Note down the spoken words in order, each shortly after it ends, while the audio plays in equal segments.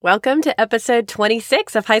Welcome to episode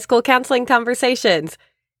 26 of High School Counseling Conversations.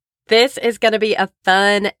 This is going to be a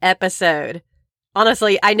fun episode.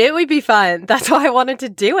 Honestly, I knew it would be fun. That's why I wanted to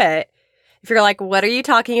do it. If you're like, what are you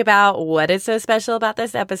talking about? What is so special about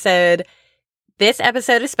this episode? This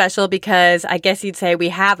episode is special because I guess you'd say we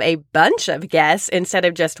have a bunch of guests instead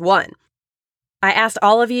of just one. I asked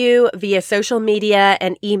all of you via social media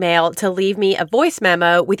and email to leave me a voice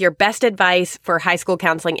memo with your best advice for high school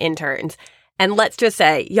counseling interns. And let's just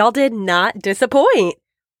say, y'all did not disappoint.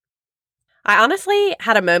 I honestly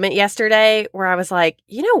had a moment yesterday where I was like,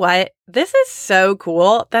 you know what? This is so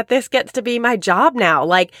cool that this gets to be my job now,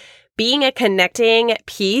 like being a connecting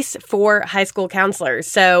piece for high school counselors.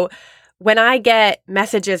 So when I get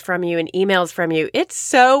messages from you and emails from you, it's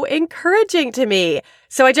so encouraging to me.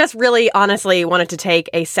 So I just really honestly wanted to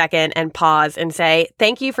take a second and pause and say,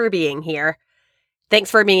 thank you for being here. Thanks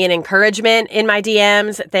for being an encouragement in my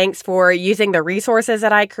DMs. Thanks for using the resources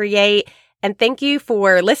that I create. And thank you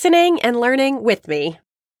for listening and learning with me.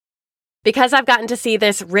 Because I've gotten to see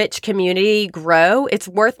this rich community grow, it's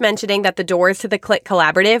worth mentioning that the doors to the Click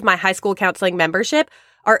Collaborative, my high school counseling membership,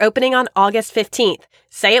 are opening on August 15th.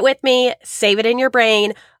 Say it with me, save it in your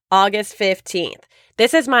brain, August 15th.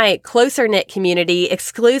 This is my closer-knit community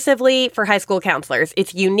exclusively for high school counselors.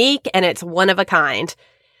 It's unique and it's one of a kind.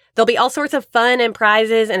 There'll be all sorts of fun and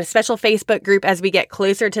prizes and a special Facebook group as we get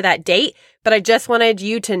closer to that date, but I just wanted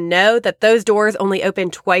you to know that those doors only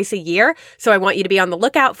open twice a year, so I want you to be on the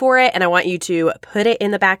lookout for it, and I want you to put it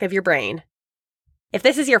in the back of your brain. If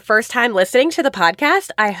this is your first time listening to the podcast,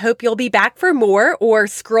 I hope you'll be back for more or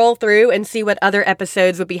scroll through and see what other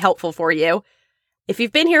episodes would be helpful for you. If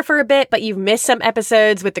you've been here for a bit, but you've missed some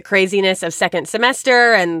episodes with the craziness of second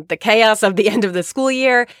semester and the chaos of the end of the school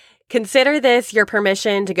year, consider this your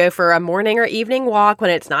permission to go for a morning or evening walk when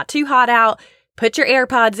it's not too hot out, put your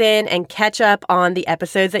AirPods in, and catch up on the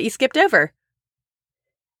episodes that you skipped over.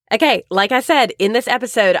 Okay, like I said, in this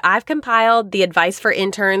episode, I've compiled the advice for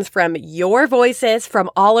interns from your voices from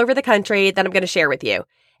all over the country that I'm going to share with you.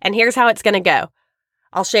 And here's how it's going to go.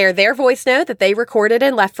 I'll share their voice note that they recorded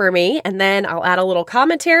and left for me, and then I'll add a little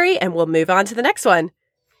commentary, and we'll move on to the next one.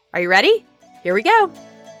 Are you ready? Here we go.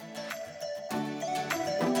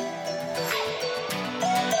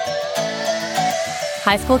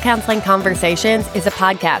 High School Counseling Conversations is a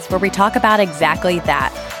podcast where we talk about exactly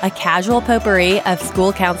that, a casual potpourri of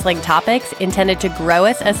school counseling topics intended to grow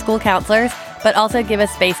us as school counselors, but also give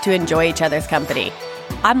us space to enjoy each other's company.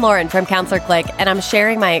 I'm Lauren from Counselor Click, and I'm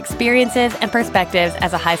sharing my experiences and perspectives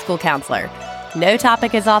as a high school counselor. No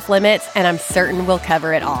topic is off limits, and I'm certain we'll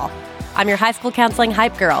cover it all. I'm your high school counseling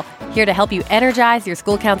hype girl, here to help you energize your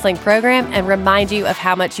school counseling program and remind you of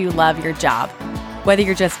how much you love your job. Whether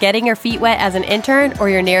you're just getting your feet wet as an intern or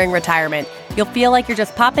you're nearing retirement, you'll feel like you're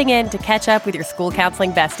just popping in to catch up with your school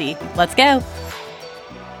counseling bestie. Let's go.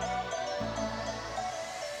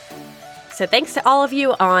 So thanks to all of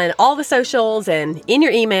you on all the socials and in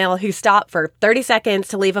your email who stopped for 30 seconds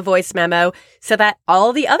to leave a voice memo so that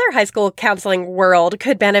all the other high school counseling world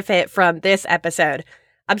could benefit from this episode.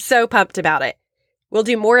 I'm so pumped about it. We'll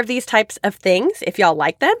do more of these types of things if y'all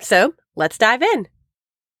like them, so let's dive in.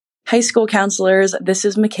 High school counselors, this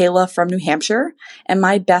is Michaela from New Hampshire, and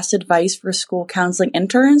my best advice for school counseling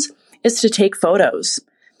interns is to take photos.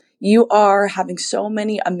 You are having so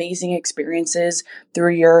many amazing experiences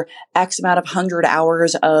through your X amount of 100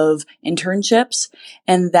 hours of internships,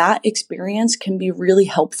 and that experience can be really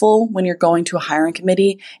helpful when you're going to a hiring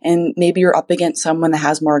committee and maybe you're up against someone that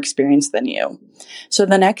has more experience than you. So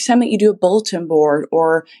the next time that you do a bulletin board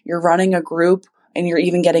or you're running a group and you're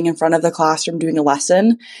even getting in front of the classroom doing a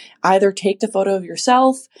lesson, either take the photo of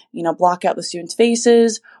yourself, block out the students'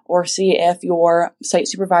 faces, or see if your site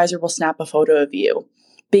supervisor will snap a photo of you.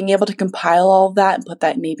 Being able to compile all of that and put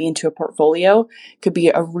that maybe into a portfolio could be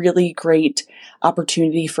a really great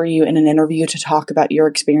opportunity for you in an interview to talk about your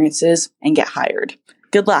experiences and get hired.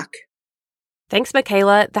 Good luck. Thanks,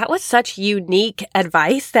 Michaela. That was such unique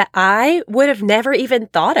advice that I would have never even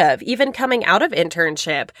thought of, even coming out of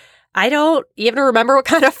internship. I don't even remember what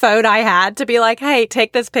kind of phone I had to be like, hey,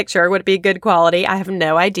 take this picture. Would it be good quality? I have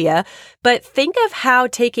no idea. But think of how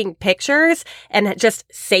taking pictures and just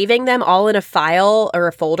saving them all in a file or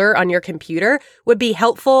a folder on your computer would be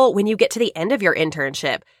helpful when you get to the end of your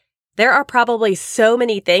internship. There are probably so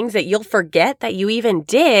many things that you'll forget that you even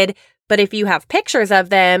did, but if you have pictures of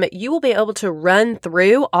them, you will be able to run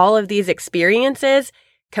through all of these experiences,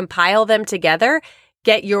 compile them together,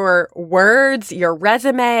 get your words, your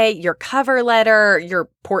resume, your cover letter, your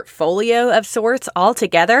portfolio of sorts all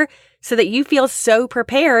together so that you feel so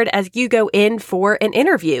prepared as you go in for an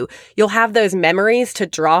interview. You'll have those memories to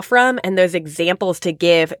draw from and those examples to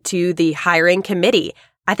give to the hiring committee.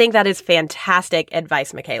 I think that is fantastic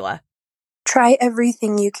advice, Michaela. Try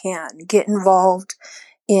everything you can. Get involved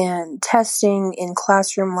in testing, in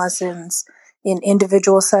classroom lessons, in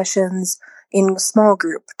individual sessions, in small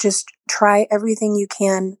group. Just try everything you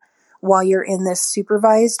can while you're in this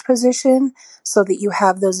supervised position so that you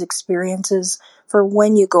have those experiences for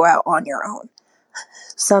when you go out on your own.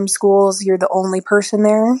 Some schools, you're the only person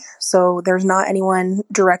there, so there's not anyone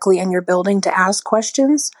directly in your building to ask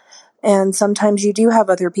questions, and sometimes you do have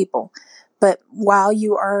other people. But while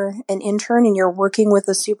you are an intern and you're working with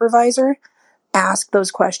a supervisor, ask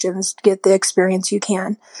those questions, get the experience you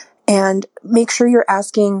can, and make sure you're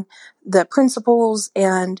asking the principals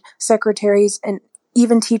and secretaries and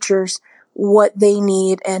even teachers what they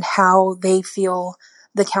need and how they feel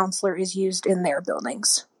the counselor is used in their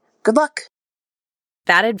buildings. Good luck.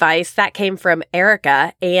 That advice, that came from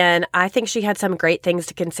Erica, and I think she had some great things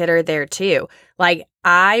to consider there too. Like,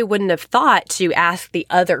 I wouldn't have thought to ask the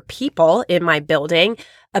other people in my building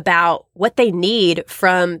about what they need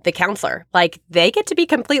from the counselor. Like, they get to be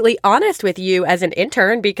completely honest with you as an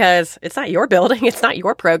intern because it's not your building, it's not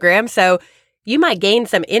your program. So you might gain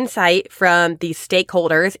some insight from the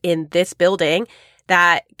stakeholders in this building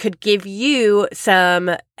that could give you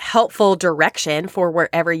some helpful direction for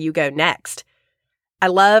wherever you go next. I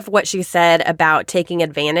love what she said about taking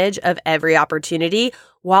advantage of every opportunity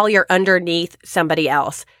while you're underneath somebody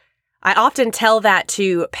else. I often tell that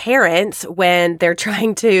to parents when they're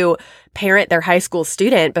trying to parent their high school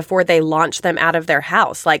student before they launch them out of their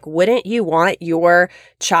house. Like, wouldn't you want your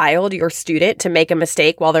child, your student, to make a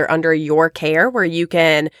mistake while they're under your care where you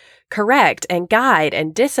can correct and guide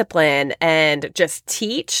and discipline and just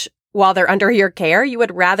teach while they're under your care? You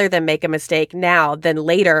would rather them make a mistake now than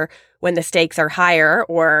later when the stakes are higher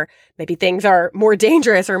or maybe things are more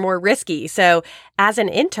dangerous or more risky. So as an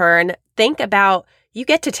intern, think about you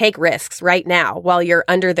get to take risks right now while you're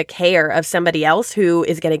under the care of somebody else who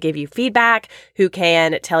is going to give you feedback, who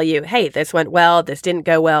can tell you, hey, this went well, this didn't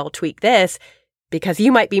go well, tweak this, because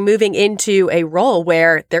you might be moving into a role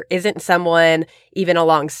where there isn't someone even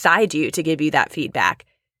alongside you to give you that feedback.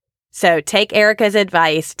 So take Erica's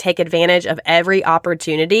advice, take advantage of every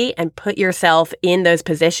opportunity, and put yourself in those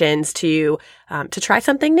positions to try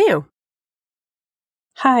something new.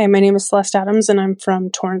 Hi, my name is Celeste Adams, and I'm from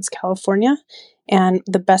Torrance, California. And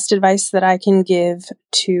the best advice that I can give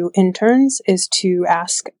to interns is to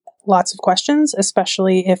ask lots of questions,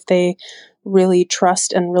 especially if they really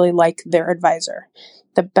trust and really like their advisor.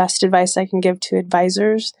 The best advice I can give to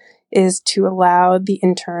advisors is to allow the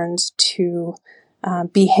interns to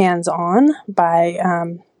be hands-on by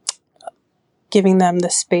giving them the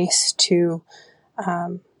space to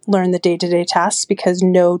learn the day-to-day tasks, because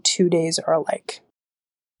no 2 days are alike.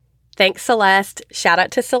 Thanks, Celeste. Shout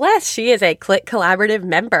out to Celeste. She is a Click Collaborative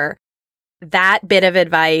member. That bit of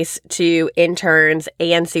advice to interns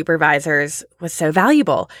and supervisors was so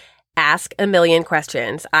valuable. Ask a million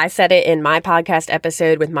questions. I said it in my podcast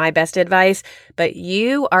episode with my best advice, but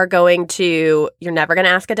you're never going to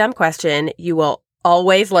ask a dumb question. You will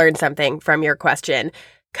always learn something from your question.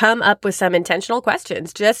 Come up with some intentional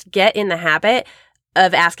questions. Just get in the habit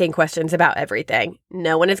of asking questions about everything.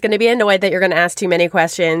 No one is going to be annoyed that you're going to ask too many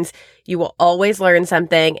questions. You will always learn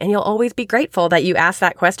something, and you'll always be grateful that you asked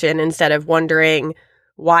that question instead of wondering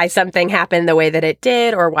why something happened the way that it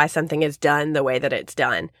did or why something is done the way that it's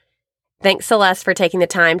done. Thanks, Celeste, for taking the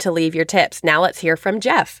time to leave your tips. Now let's hear from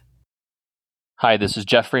Jeff. Hi, this is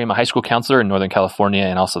Jeffrey. I'm a high school counselor in Northern California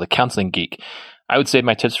and also the counseling geek. I would say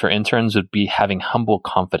my tips for interns would be having humble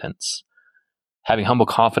confidence. Having humble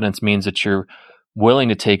confidence means that you're willing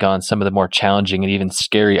to take on some of the more challenging and even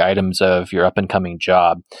scary items of your up-and-coming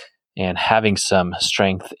job, and having some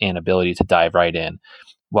strength and ability to dive right in.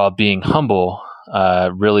 While being humble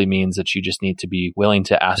really means that you just need to be willing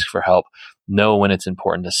to ask for help, know when it's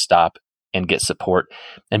important to stop and get support,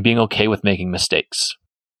 and being okay with making mistakes.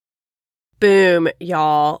 Boom,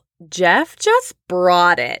 y'all. Jeff just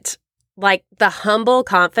brought it. Like, the humble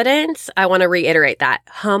confidence, I want to reiterate that.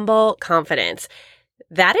 Humble confidence.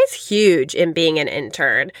 That is huge in being an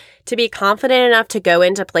intern, to be confident enough to go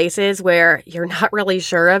into places where you're not really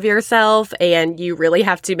sure of yourself and you really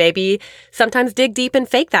have to maybe sometimes dig deep and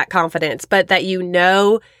fake that confidence, but that you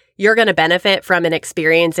know you're going to benefit from an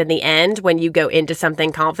experience in the end when you go into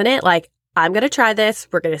something confident, like, I'm going to try this,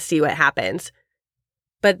 we're going to see what happens.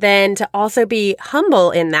 But then to also be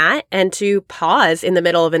humble in that and to pause in the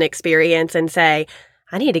middle of an experience and say,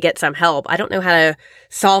 I need to get some help. I don't know how to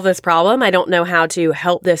solve this problem. I don't know how to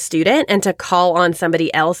help this student, and to call on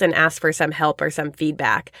somebody else and ask for some help or some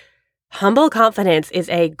feedback. Humble confidence is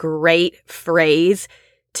a great phrase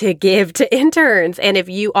to give to interns. And if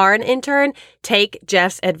you are an intern, take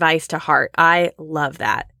Jeff's advice to heart. I love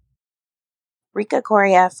that. Rika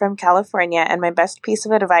Coria from California, and my best piece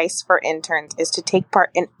of advice for interns is to take part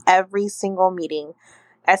in every single meeting.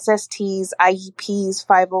 SSTs, IEPs,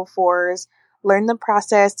 504s, learn the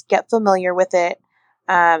process, get familiar with it.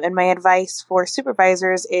 And my advice for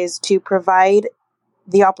supervisors is to provide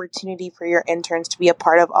the opportunity for your interns to be a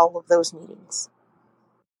part of all of those meetings.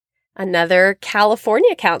 Another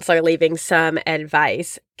California counselor leaving some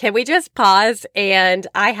advice. Can we just pause? And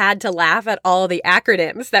I had to laugh at all the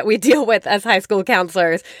acronyms that we deal with as high school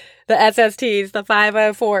counselors. The SSTs, the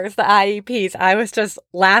 504s, the IEPs. I was just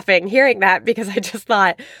laughing hearing that because I just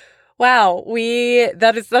thought, wow,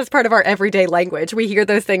 that's part of our everyday language. We hear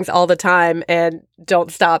those things all the time and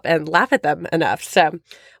don't stop and laugh at them enough. So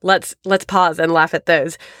let's pause and laugh at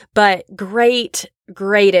those. But great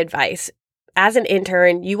advice. As an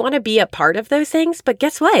intern, you want to be a part of those things, but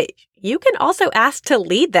guess what? You can also ask to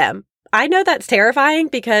lead them. I know that's terrifying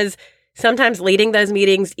because sometimes leading those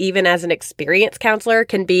meetings, even as an experienced counselor,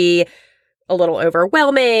 can be a little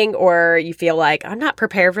overwhelming, or you feel like, I'm not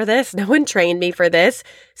prepared for this. No one trained me for this.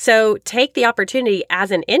 So take the opportunity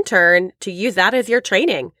as an intern to use that as your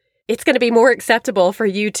training. It's going to be more acceptable for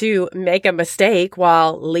you to make a mistake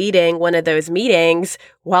while leading one of those meetings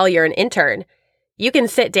while you're an intern. You can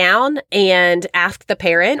sit down and ask the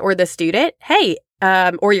parent or the student, hey,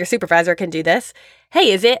 or your supervisor can do this.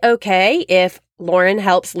 Hey, is it okay if Lauren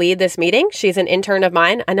helps lead this meeting? She's an intern of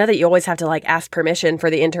mine. I know that you always have to ask permission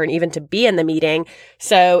for the intern even to be in the meeting.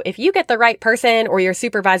 So if you get the right person, or your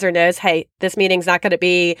supervisor knows, hey, this meeting's not going to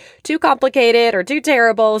be too complicated or too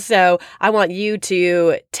terrible, so I want you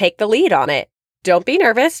to take the lead on it. Don't be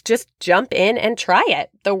nervous. Just jump in and try it.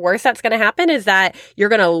 The worst that's going to happen is that you're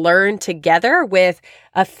going to learn together with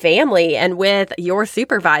a family and with your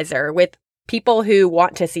supervisor, with people who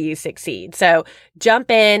want to see you succeed. So jump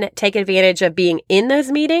in, take advantage of being in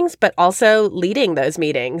those meetings, but also leading those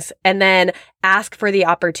meetings. And then ask for the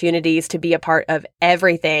opportunities to be a part of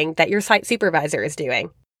everything that your site supervisor is doing.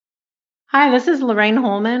 Hi, this is Lorraine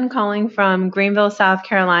Holman calling from Greenville, South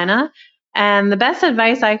Carolina. And the best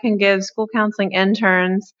advice I can give school counseling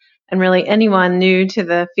interns, and really anyone new to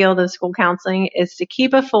the field of school counseling, is to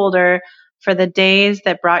keep a folder for the days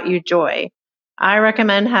that brought you joy. I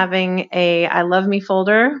recommend having a I Love Me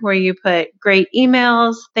folder where you put great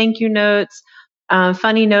emails, thank you notes,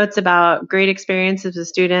 funny notes about great experiences with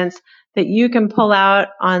students that you can pull out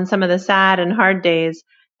on some of the sad and hard days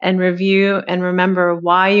and review and remember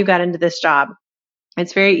why you got into this job.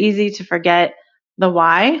 It's very easy to forget the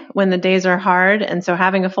why when the days are hard. And so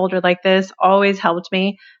having a folder like this always helped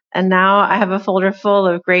me. And now I have a folder full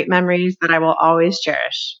of great memories that I will always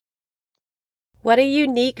cherish. What a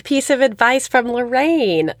unique piece of advice from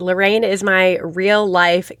Lorraine. Lorraine is my real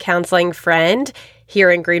life counseling friend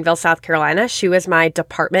here in Greenville, South Carolina. She was my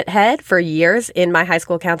department head for years in my high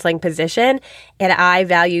school counseling position, and I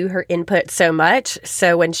value her input so much.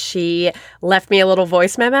 So when she left me a little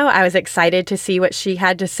voice memo, I was excited to see what she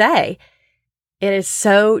had to say. It is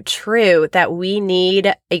so true that we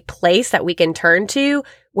need a place that we can turn to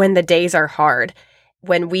when the days are hard.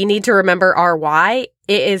 When we need to remember our why,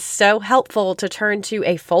 it is so helpful to turn to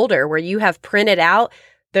a folder where you have printed out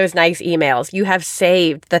those nice emails. You have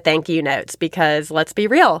saved the thank you notes, because let's be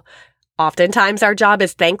real, oftentimes our job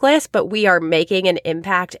is thankless, but we are making an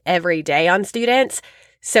impact every day on students.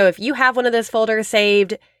 So if you have one of those folders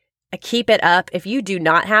saved, keep it up. If you do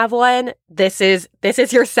not have one, this is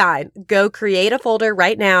your sign. Go create a folder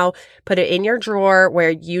right now, put it in your drawer where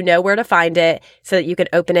you know where to find it so that you can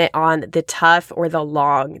open it on the tough or the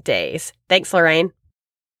long days. Thanks, Lorraine.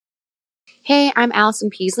 Hey, I'm Allison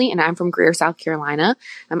Peasley, and I'm from Greer, South Carolina.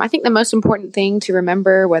 I think the most important thing to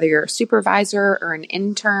remember, whether you're a supervisor or an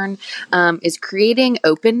intern, is creating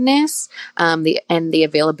openness and the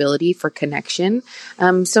availability for connection.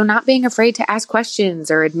 So not being afraid to ask questions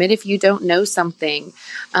or admit if you don't know something,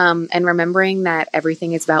 and remembering that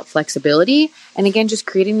everything is about flexibility. And again, just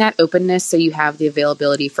creating that openness so you have the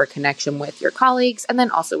availability for connection with your colleagues and then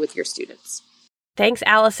also with your students. Thanks,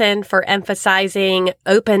 Allison, for emphasizing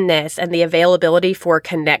openness and the availability for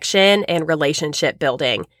connection and relationship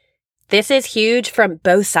building. This is huge from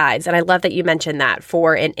both sides, and I love that you mentioned that,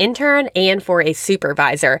 for an intern and for a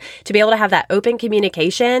supervisor, to be able to have that open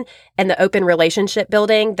communication and the open relationship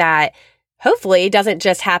building that hopefully doesn't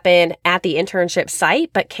just happen at the internship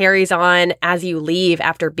site, but carries on as you leave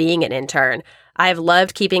after being an intern. I've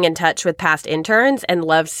loved keeping in touch with past interns and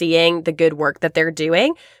loved seeing the good work that they're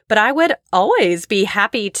doing. But I would always be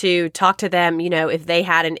happy to talk to them, if they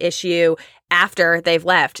had an issue after they've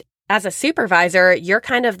left. As a supervisor, you're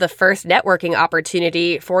kind of the first networking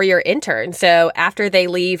opportunity for your intern. So after they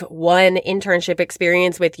leave one internship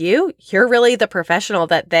experience with you, you're really the professional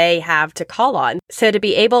that they have to call on. So to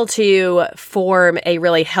be able to form a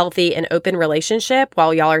really healthy and open relationship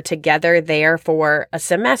while y'all are together there for a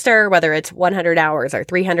semester, whether it's 100 hours or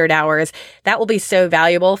 300 hours, that will be so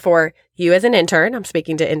valuable for you as an intern. I'm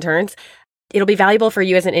speaking to interns. It'll be valuable for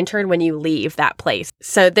you as an intern when you leave that place.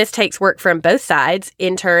 So this takes work from both sides,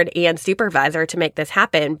 intern and supervisor, to make this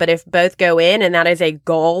happen. But if both go in and that is a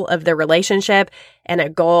goal of the relationship and a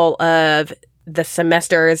goal of the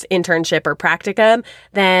semester's internship or practicum,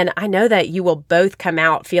 then I know that you will both come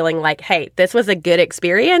out feeling like, hey, this was a good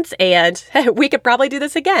experience and we could probably do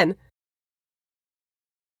this again.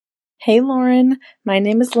 Hey, Lauren. My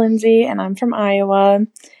name is Lindsay, and I'm from Iowa.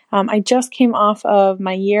 I just came off of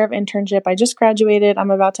my year of internship. I just graduated.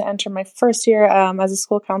 I'm about to enter my first year as a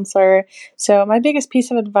school counselor. So my biggest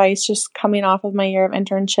piece of advice just coming off of my year of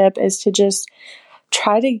internship is to just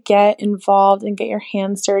try to get involved and get your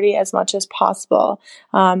hands dirty as much as possible.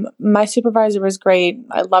 My supervisor was great.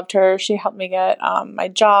 I loved her. She helped me get my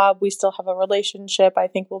job. We still have a relationship. I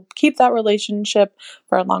think we'll keep that relationship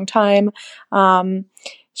for a long time.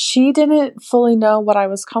 She didn't fully know what I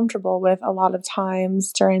was comfortable with a lot of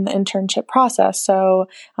times during the internship process. So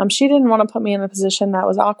she didn't want to put me in a position that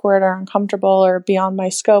was awkward or uncomfortable or beyond my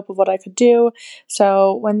scope of what I could do.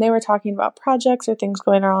 So when they were talking about projects or things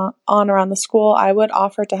going on around the school, I would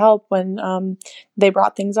offer to help when they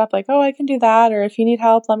brought things up like, oh, I can do that. Or if you need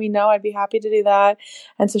help, let me know. I'd be happy to do that.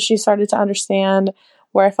 And so she started to understand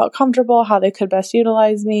where I felt comfortable, how they could best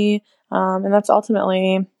utilize me. And that's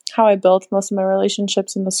ultimately how I built most of my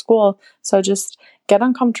relationships in the school. So just get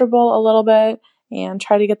uncomfortable a little bit and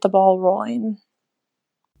try to get the ball rolling.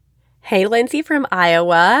 Hey, Lindsay from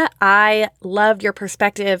Iowa. I loved your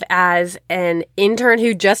perspective as an intern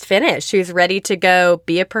who just finished, who's ready to go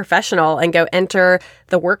be a professional and go enter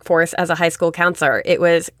the workforce as a high school counselor. It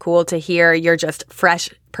was cool to hear your just fresh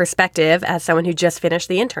perspective as someone who just finished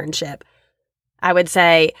the internship. I would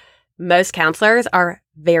say most counselors are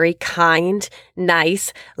very kind,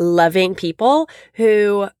 nice, loving people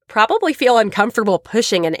who probably feel uncomfortable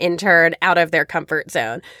pushing an intern out of their comfort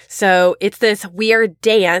zone. So it's this weird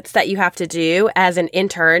dance that you have to do as an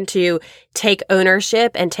intern to take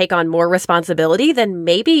ownership and take on more responsibility than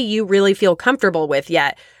maybe you really feel comfortable with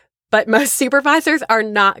yet. But most supervisors are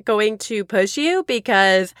not going to push you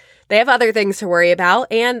because they have other things to worry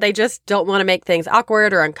about and they just don't want to make things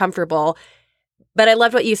awkward or uncomfortable. But I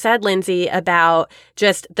loved what you said, Lindsay, about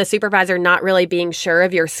just the supervisor not really being sure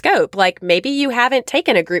of your scope. Like maybe you haven't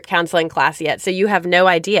taken a group counseling class yet, so you have no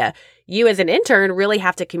idea. You as an intern really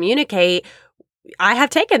have to communicate, I have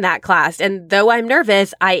taken that class, and though I'm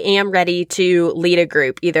nervous, I am ready to lead a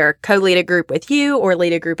group, either co-lead a group with you or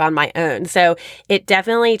lead a group on my own. So it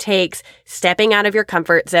definitely takes stepping out of your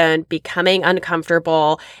comfort zone, becoming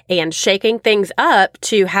uncomfortable, and shaking things up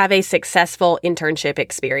to have a successful internship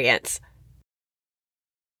experience.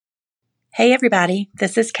 Hey, everybody.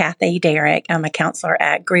 This is Kathy Derrick. I'm a counselor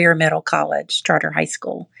at Greer Middle College, Charter High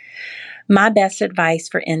School. My best advice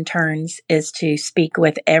for interns is to speak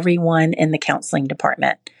with everyone in the counseling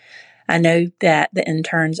department. I know that the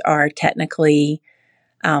interns are technically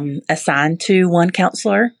assigned to one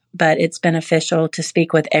counselor, but it's beneficial to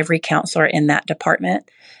speak with every counselor in that department,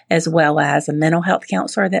 as well as a mental health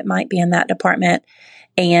counselor that might be in that department,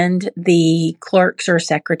 and the clerks or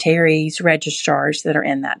secretaries, registrars that are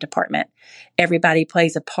in that department. Everybody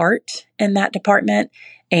plays a part in that department,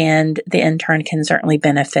 and the intern can certainly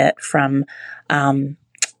benefit from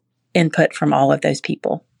input from all of those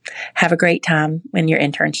people. Have a great time in your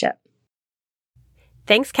internship.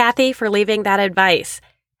 Thanks, Kathy, for leaving that advice.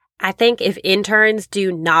 I think if interns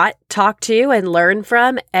do not talk to and learn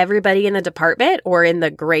from everybody in the department or in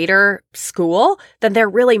the greater school, then they're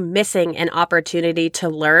really missing an opportunity to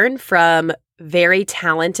learn from very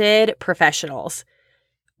talented professionals.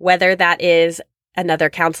 Whether that is another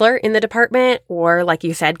counselor in the department or, like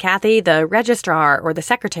you said, Kathy, the registrar or the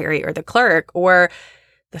secretary or the clerk or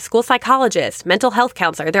the school psychologist, mental health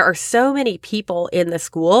counselor. There are so many people in the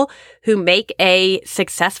school who make a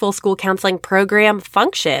successful school counseling program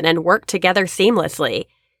function and work together seamlessly.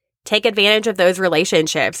 Take advantage of those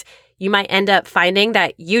relationships. You might end up finding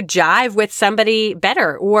that you jive with somebody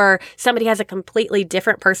better, or somebody has a completely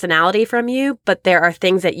different personality from you, but there are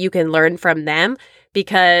things that you can learn from them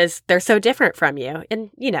because they're so different from you. And,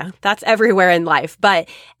 that's everywhere in life. But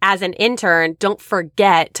as an intern, don't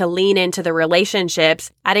forget to lean into the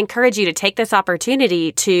relationships. I'd encourage you to take this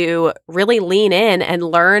opportunity to really lean in and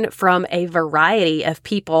learn from a variety of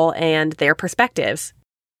people and their perspectives.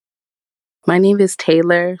 My name is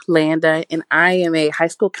Taylor Landa, and I am a high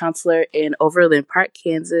school counselor in Overland Park,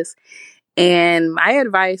 Kansas. And my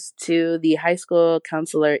advice to the high school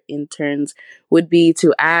counselor interns would be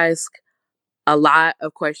to ask a lot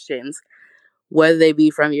of questions, whether they be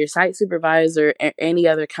from your site supervisor or any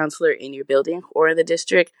other counselor in your building or in the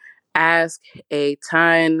district. Ask a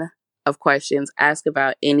ton of questions. Ask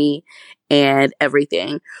about any and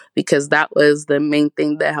everything, because that was the main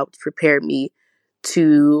thing that helped prepare me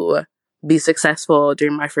to be successful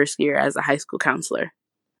during my first year as a high school counselor.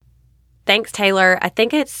 Thanks, Taylor. I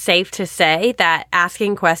think it's safe to say that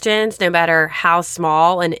asking questions, no matter how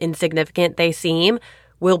small and insignificant they seem,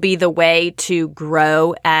 will be the way to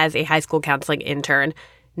grow as a high school counseling intern.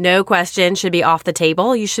 No question should be off the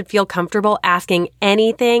table. You should feel comfortable asking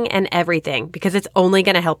anything and everything because it's only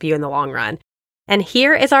going to help you in the long run. And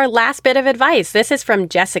here is our last bit of advice. This is from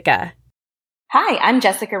Jessica. Hi, I'm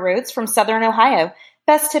Jessica Rhodes from Southern Ohio.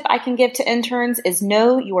 Best tip I can give to interns is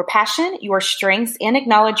know your passion, your strengths, and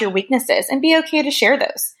acknowledge your weaknesses and be okay to share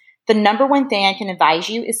those. The number one thing I can advise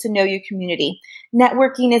you is to know your community.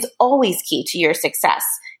 Networking is always key to your success.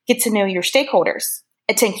 Get to know your stakeholders.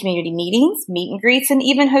 Attend community meetings, meet and greets, and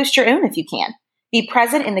even host your own if you can. Be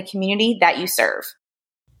present in the community that you serve.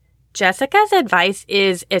 Jessica's advice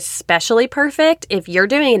is especially perfect if you're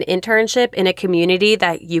doing an internship in a community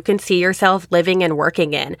that you can see yourself living and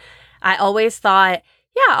working in. I always thought,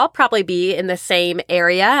 I'll probably be in the same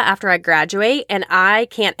area after I graduate, and I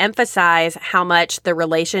can't emphasize how much the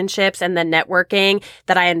relationships and the networking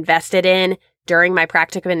that I invested in during my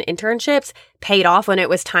practicum and internships paid off when it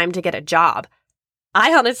was time to get a job.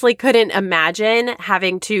 I honestly couldn't imagine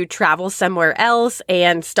having to travel somewhere else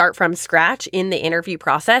and start from scratch in the interview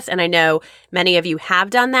process, and I know many of you have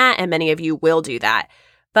done that and many of you will do that.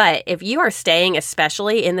 But if you are staying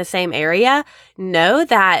especially in the same area, know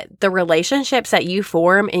that the relationships that you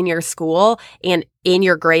form in your school and in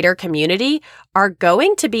your greater community are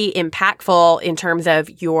going to be impactful in terms of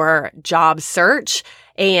your job search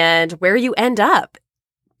and where you end up.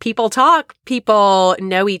 People talk, people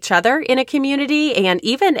know each other in a community, and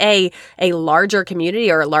even a larger community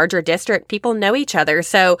or a larger district, people know each other.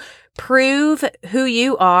 So prove who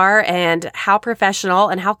you are and how professional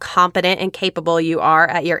and how competent and capable you are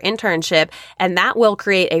at your internship, and that will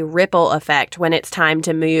create a ripple effect when it's time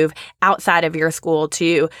to move outside of your school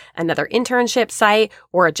to another internship site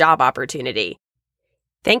or a job opportunity.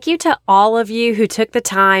 Thank you to all of you who took the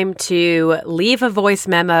time to leave a voice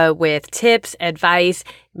memo with tips, advice,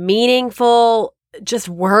 meaningful, just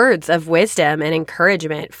words of wisdom and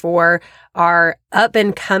encouragement for our up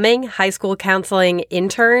and coming high school counseling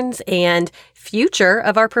interns and future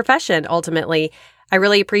of our profession, ultimately. I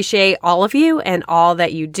really appreciate all of you and all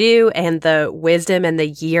that you do and the wisdom and the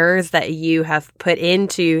years that you have put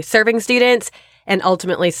into serving students and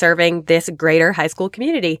ultimately serving this greater high school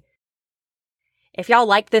community. If y'all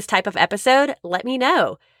like this type of episode, let me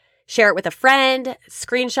know. Share it with a friend,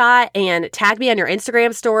 screenshot, and tag me on your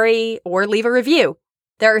Instagram story or leave a review.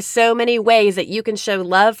 There are so many ways that you can show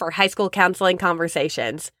love for high school counseling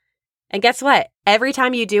conversations. And guess what? Every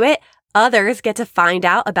time you do it, others get to find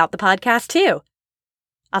out about the podcast too.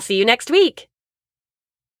 I'll see you next week.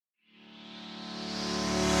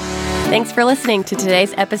 Thanks for listening to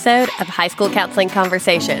today's episode of High School Counseling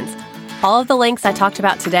Conversations. All of the links I talked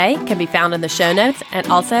about today can be found in the show notes and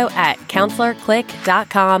also at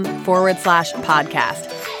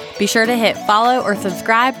counselorclick.com/podcast. Be sure to hit follow or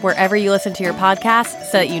subscribe wherever you listen to your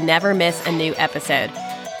podcast so that you never miss a new episode.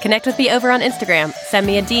 Connect with me over on Instagram. Send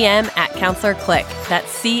me a DM at counselorclick.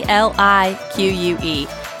 That's CLIQUE.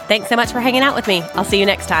 Thanks so much for hanging out with me. I'll see you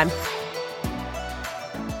next time.